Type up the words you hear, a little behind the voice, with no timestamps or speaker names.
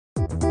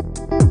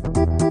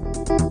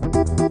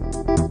Hello,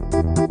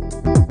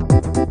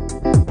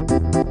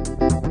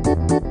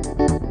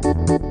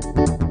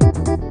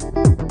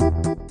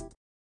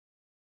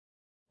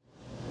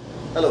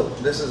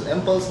 this is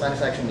Impulse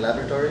Manufacturing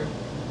Laboratory,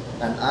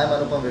 and I'm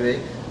Anupam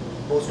Vivek,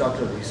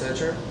 postdoctoral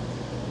researcher.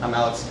 I'm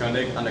Alex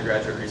Koenig,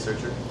 undergraduate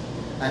researcher.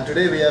 And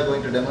today we are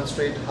going to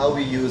demonstrate how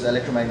we use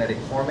electromagnetic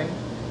forming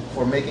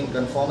for making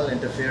conformal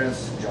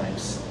interference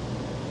joints.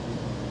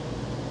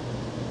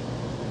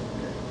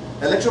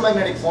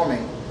 Electromagnetic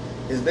forming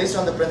is based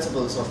on the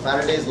principles of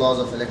Faraday's laws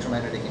of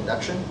electromagnetic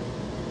induction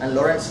and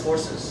Lorentz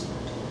forces.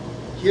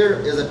 Here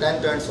is a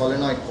 10-turn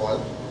solenoid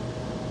coil,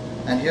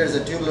 and here is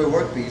a tubular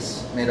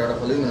workpiece made out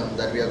of aluminum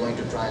that we are going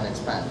to try and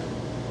expand.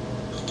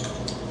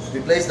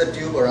 We place the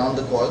tube around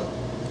the coil,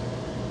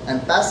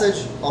 and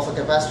passage of a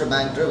capacitor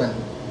bank driven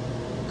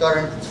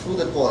current through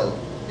the coil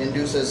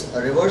induces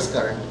a reverse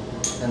current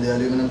in the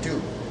aluminum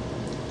tube.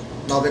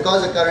 Now,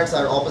 because the currents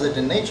are opposite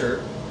in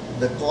nature,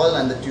 the coil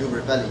and the tube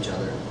repel each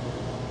other.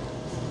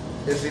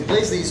 If we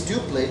place these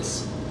tube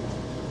plates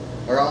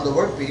around the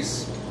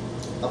workpiece,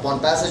 upon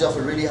passage of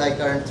a really high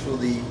current through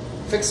the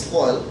fixed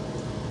coil,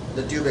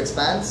 the tube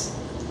expands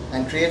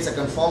and creates a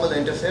conformal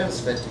interference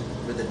fit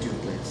with the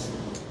tube plates.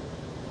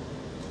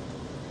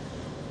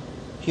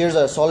 Here's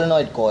a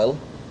solenoid coil,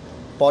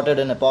 potted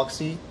in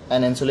epoxy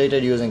and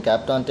insulated using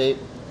Kapton tape,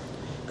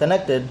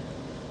 connected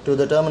to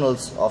the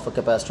terminals of a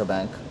capacitor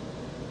bank.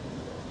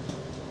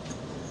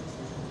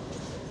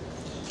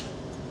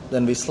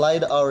 Then we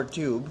slide our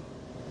tube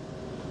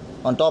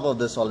on top of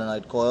this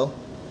solenoid coil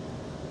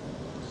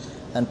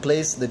and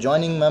place the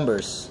joining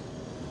members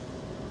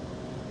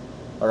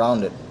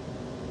around it.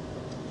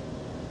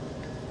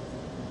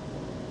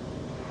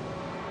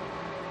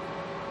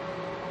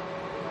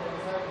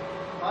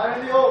 Fire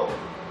in the hole.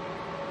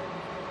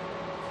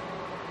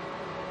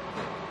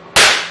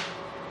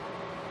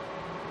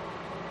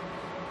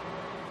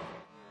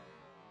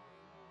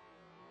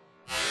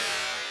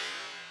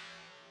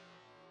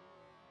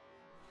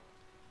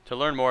 To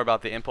learn more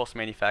about the Impulse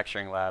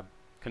Manufacturing Lab,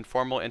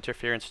 conformal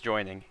interference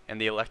joining, and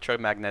the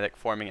electromagnetic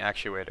forming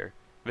actuator,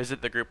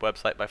 visit the group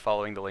website by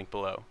following the link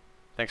below.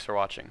 Thanks for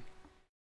watching.